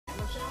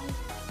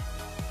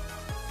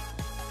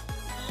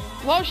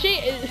Well,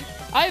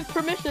 I have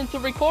permission to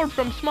record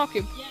from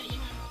SmallCube. Yeah, you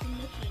have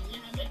permission. You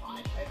have it.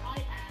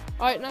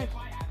 Alright, nice. If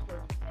I ask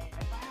her to say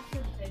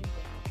anything.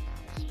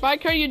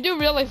 Spiker, you do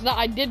realize that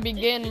I did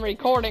begin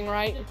recording,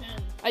 right?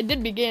 I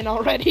did begin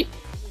already.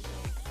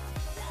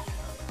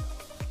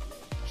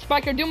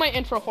 Spiker, do my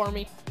intro for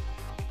me.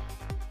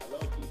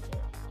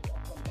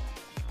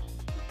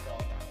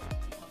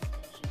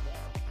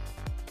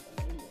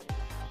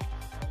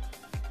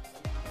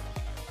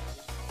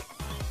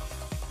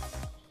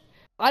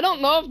 I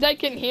don't know if they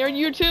can hear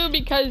you two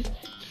because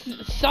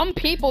some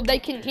people they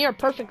can hear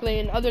perfectly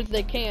and others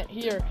they can't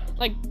hear.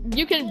 Like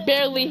you can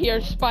barely hear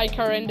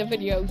Spiker in the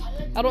videos.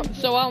 I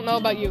don't know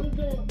about you.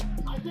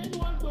 I didn't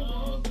want the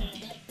world to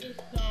get this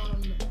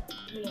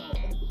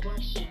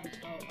impression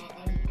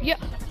of Yeah.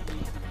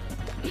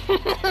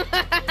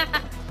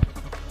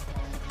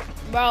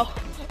 Well,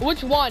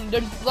 which one?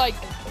 There's like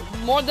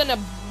more than a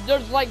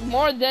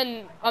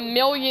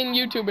million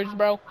YouTubers,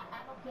 bro.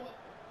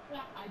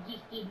 I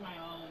just did my own.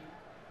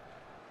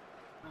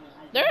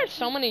 There are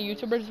so many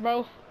YouTubers,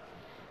 bro.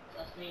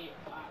 Trust me,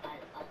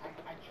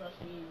 I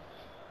trust me.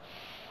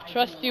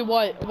 Trust you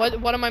what?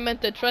 What am I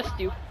meant to trust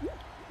you?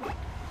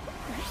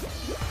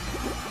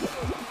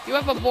 You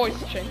have a voice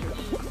changer.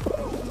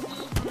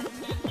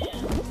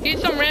 He's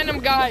some random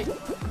guy.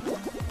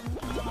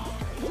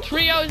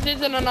 Trios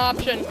isn't an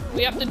option.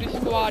 We have to do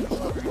squads.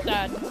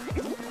 Sad.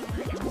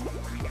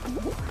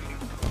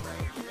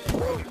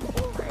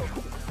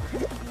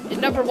 It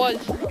never was.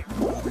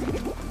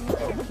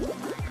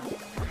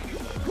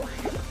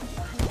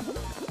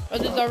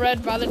 Others are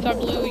red, violets are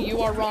blue.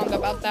 You are wrong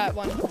about that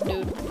one,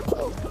 dude.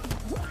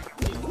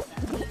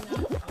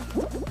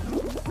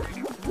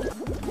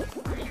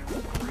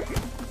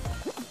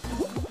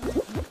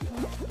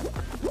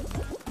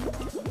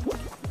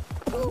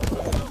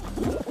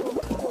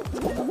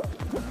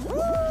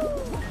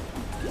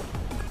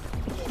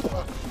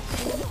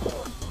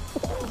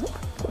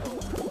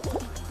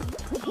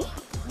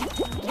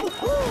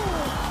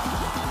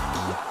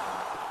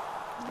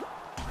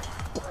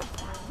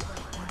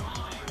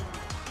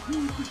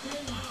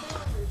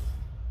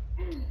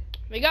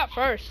 We got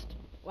first.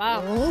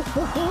 Wow.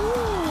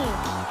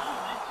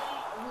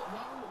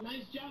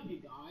 Nice job, you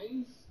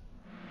guys.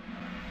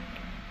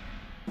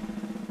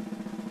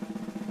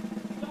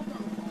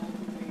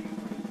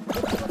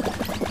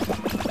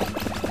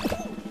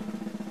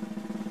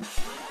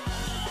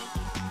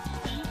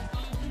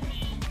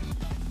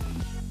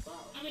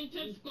 I mean,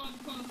 just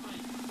qualified.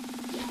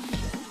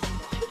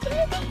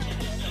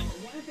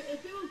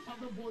 If it was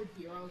hoverboard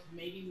heroes,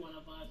 maybe one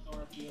of us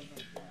or a few of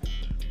us.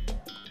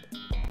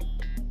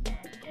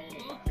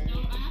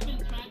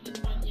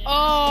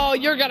 Oh,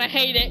 you're gonna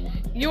hate it.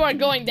 You are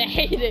going to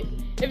hate it.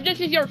 If this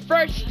is your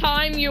first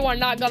time, you are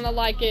not gonna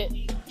like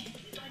it.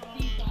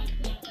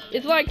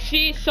 It's like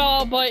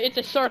seesaw, but it's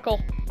a circle.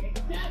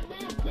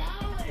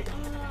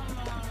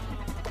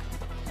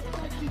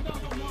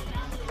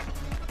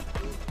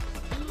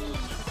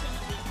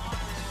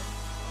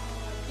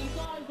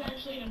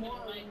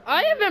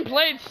 I haven't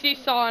played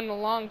seesaw in a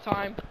long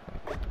time.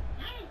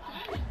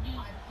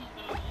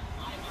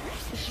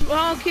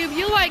 SmallCube,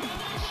 you like...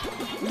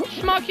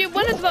 SmallCube,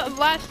 when is the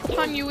last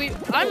time you eat?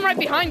 I'm right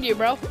behind you,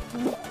 bro.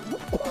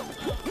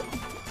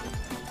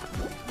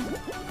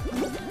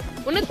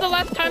 When is the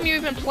last time you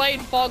even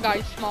played Fall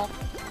Guys, Small?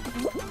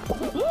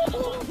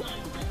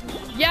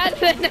 Yeah,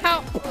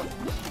 now.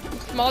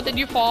 Small, did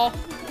you fall?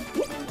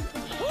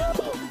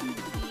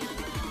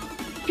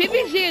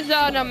 PvZ is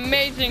an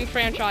amazing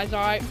franchise,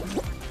 alright?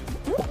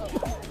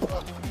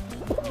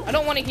 I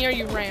don't want to hear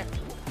you rant.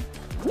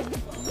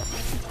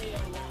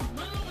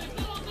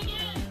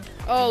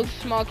 Oh,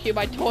 SmallCube,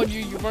 I told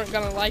you you weren't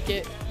gonna like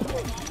it.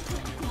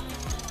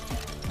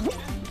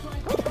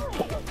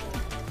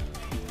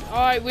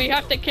 Alright, we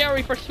have to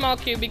carry for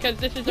SmallCube because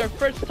this is our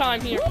first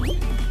time here.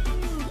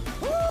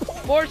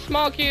 For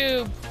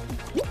SmallCube!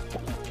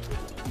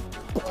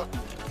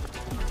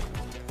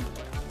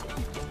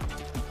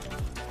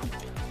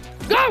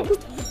 Go!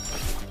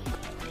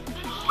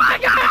 My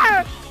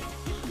God!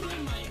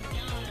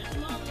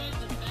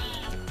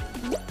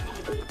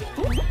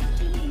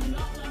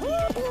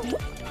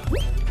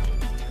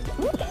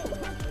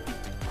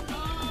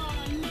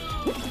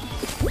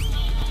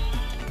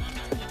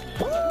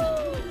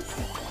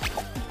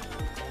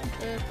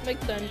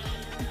 Makes sense.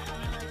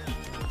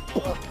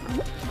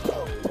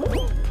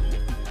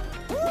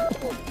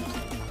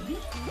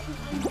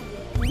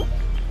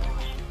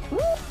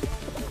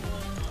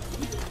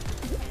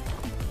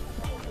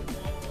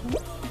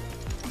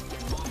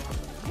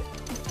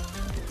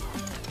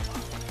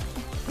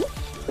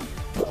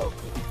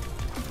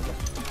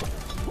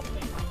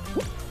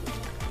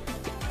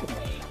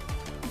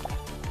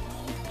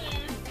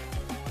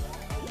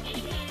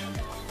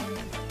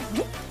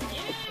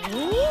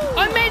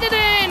 I made it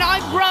in!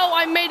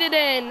 I made it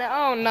in!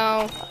 Oh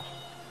no.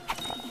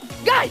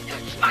 Guys!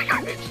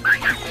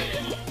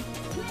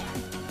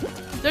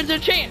 There's a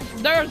chance.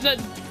 There's a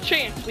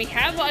chance. We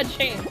have a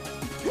chance.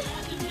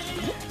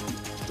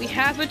 We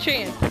have a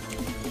chance.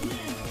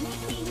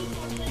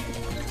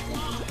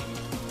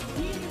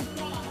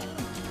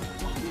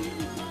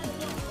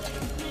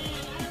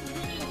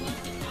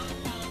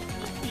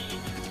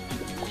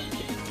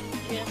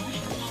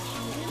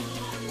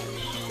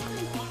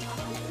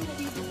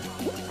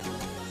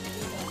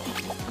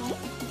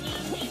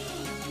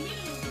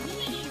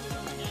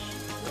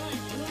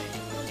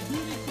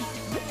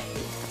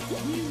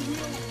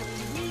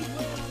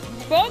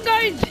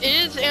 Rise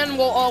is and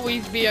will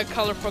always be a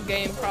colorful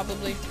game,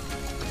 probably.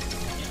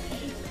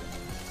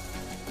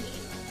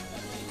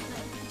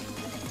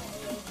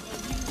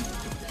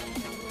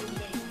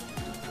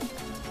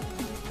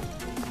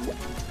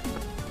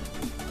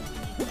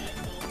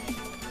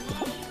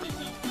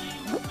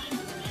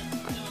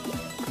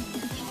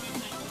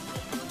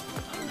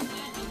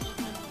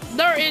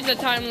 There is a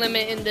time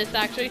limit in this,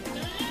 actually.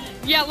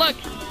 Yeah, look,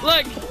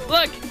 look,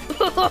 look,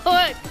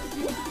 look.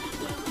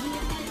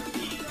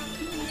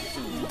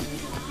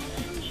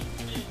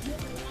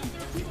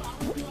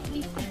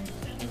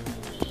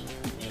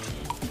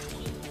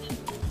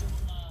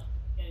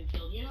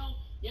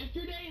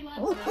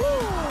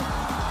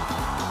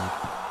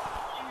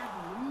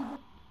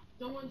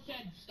 Someone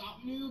said stop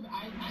noob.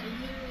 I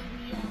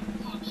literally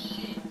talk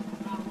shit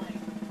about like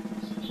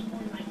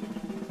skateboarding like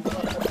it's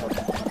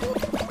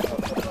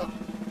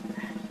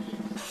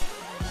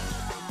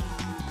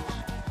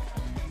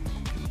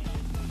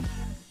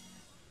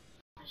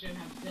I should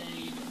have said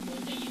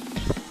Monday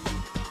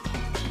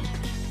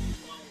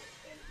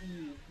and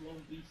Eve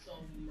won't be so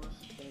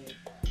merciful.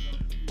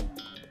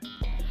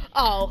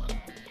 Oh.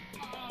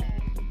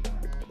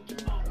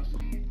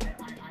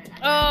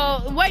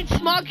 Wait,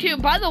 Small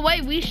Cube, by the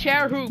way, we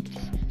share hoops.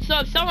 So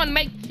if someone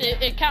makes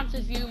it, it counts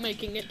as you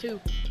making it too.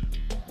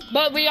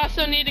 But we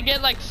also need to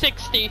get like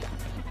 60.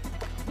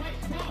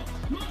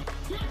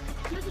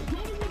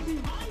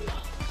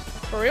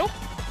 For real?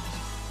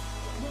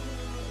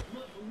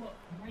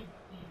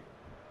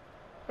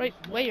 Right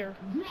where?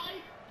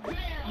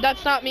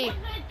 That's not me.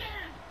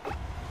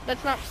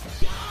 That's not.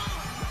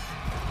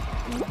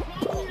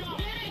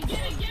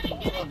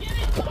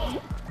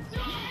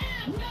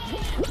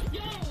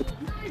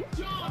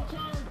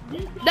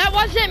 That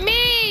wasn't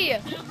me!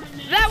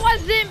 That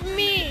wasn't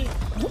me!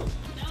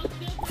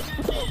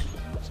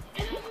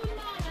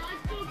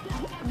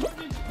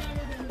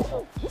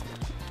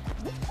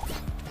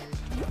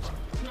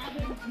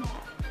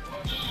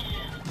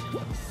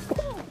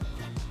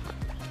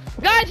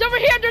 Guys, over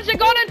here, there's a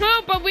golden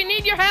hoop, but we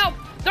need your help.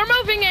 They're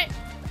moving it.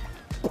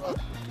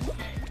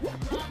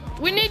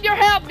 We need your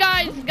help,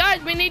 guys.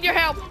 Guys, we need your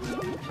help.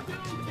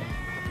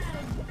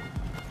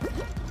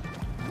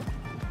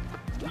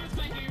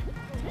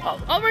 Oh,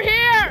 over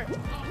here!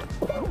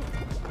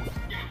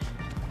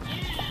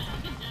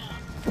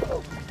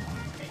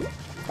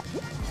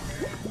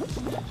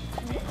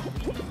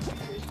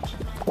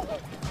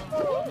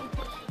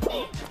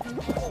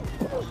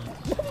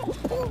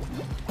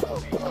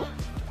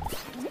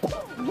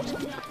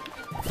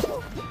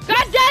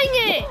 God dang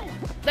it!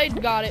 They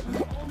got it.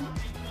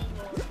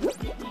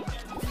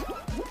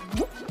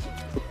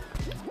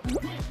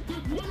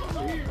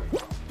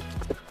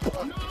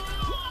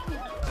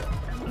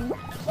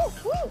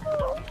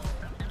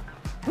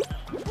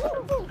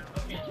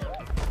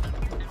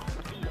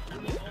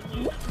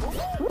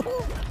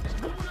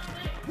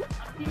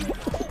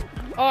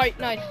 Alright,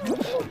 nice.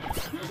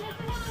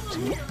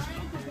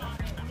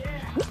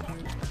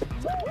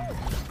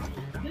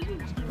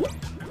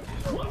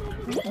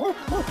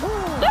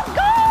 Let's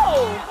go!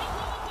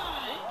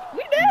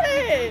 We did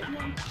it!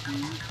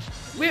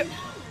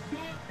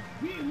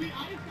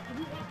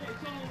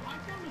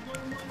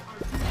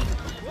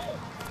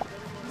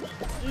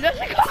 There's a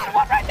golden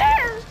one right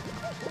there!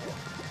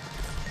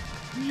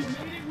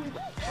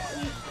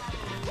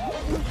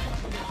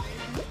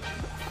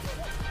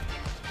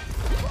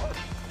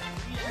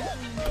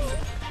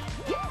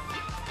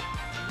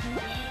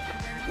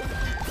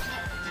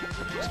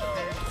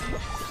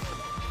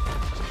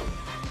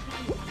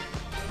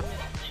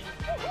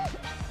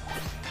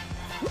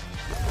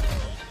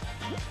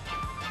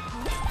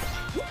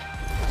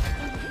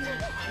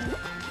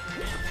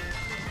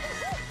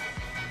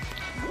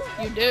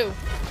 You do.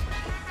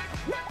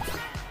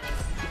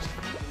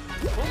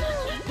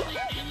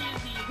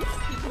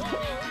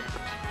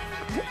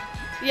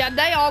 Yeah,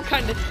 they all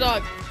kind of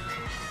suck.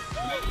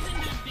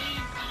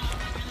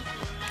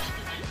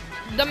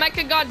 The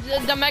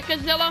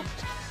Mechazilla?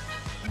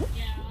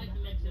 Yeah, I like the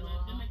Mechazilla.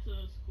 The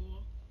Mechazilla's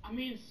cool. I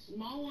mean,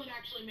 small would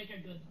actually make a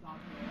good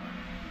Godzilla.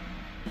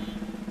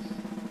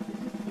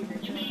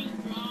 You mean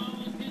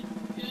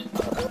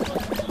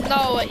good?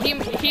 No,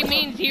 he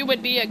means he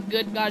would be a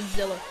good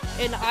Godzilla.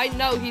 And I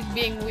know he's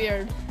being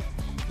weird.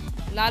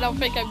 And I don't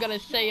think I'm gonna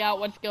say out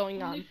what's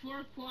going on. I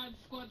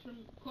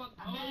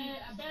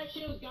bet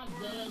she was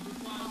Godzilla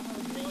before her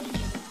really.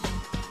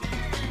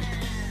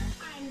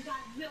 I'm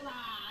Godzilla.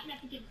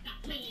 Nothing can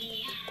stop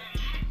me.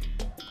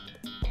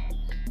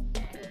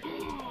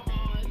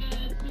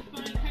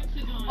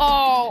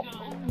 Oh,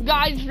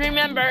 guys,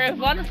 remember, if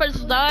one of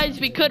us dies,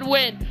 we could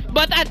win.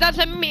 But that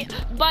doesn't mean,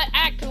 but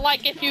act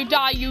like if you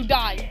die, you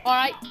die,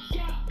 alright?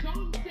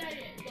 Don't say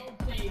it. Don't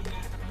say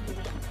that.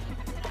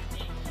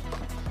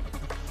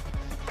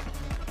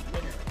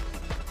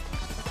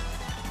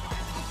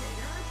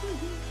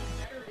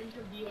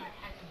 Interview at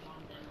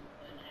Hackathon than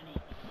any.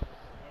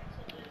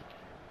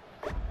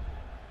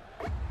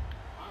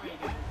 Alright,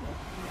 guys.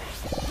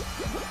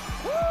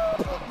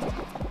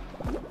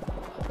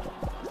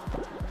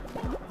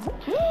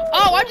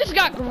 Oh, I I just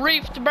got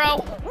griefed, bro.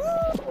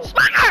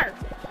 Spiker!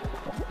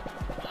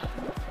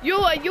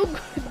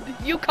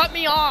 You cut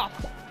me off.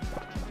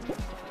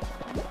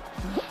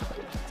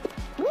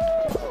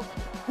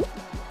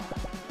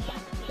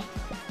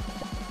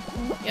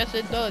 Yes,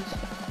 it does.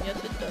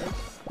 Yes, it does.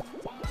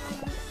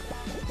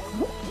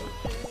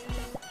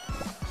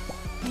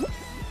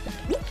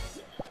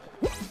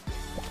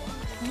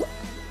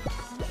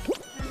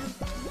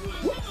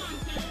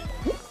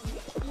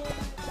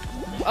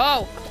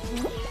 Oh.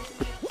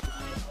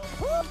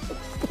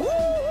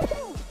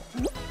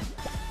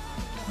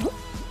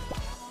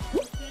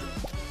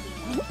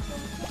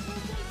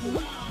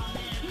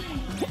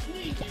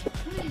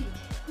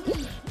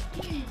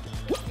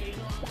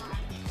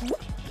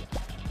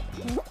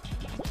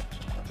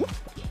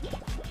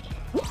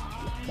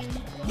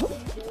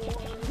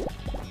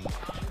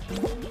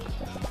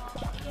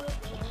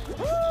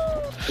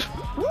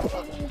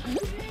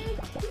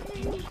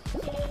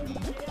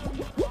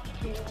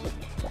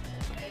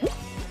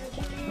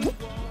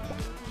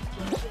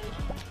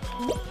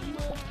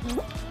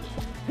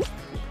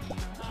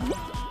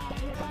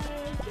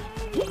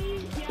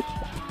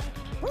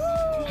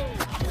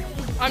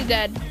 I'm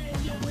dead.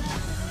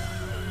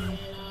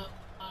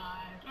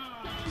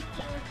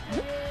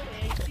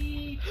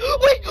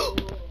 Wait!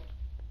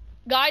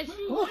 Guys,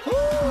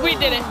 we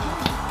did it.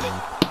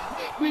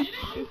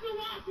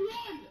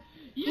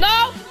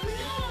 No!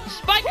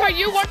 Spiker,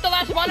 you weren't the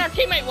last one, our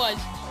teammate was.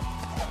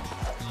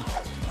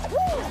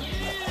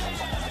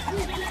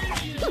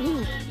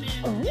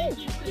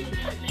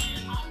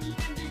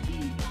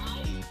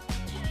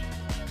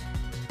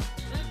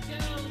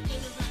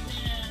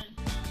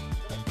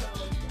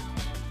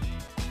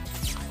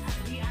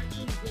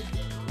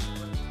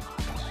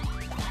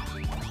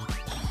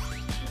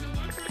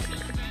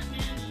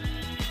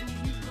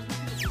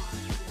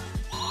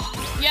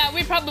 Yeah,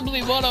 we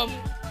probably would have.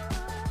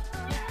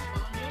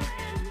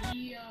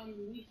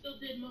 We still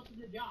did most of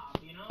the job,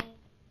 you know?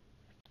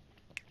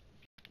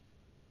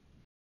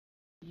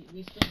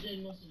 We still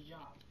did most of the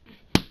job.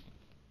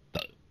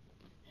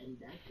 And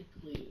that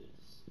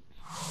concludes.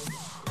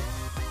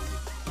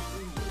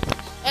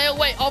 Hey,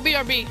 wait, I'll be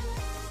RB.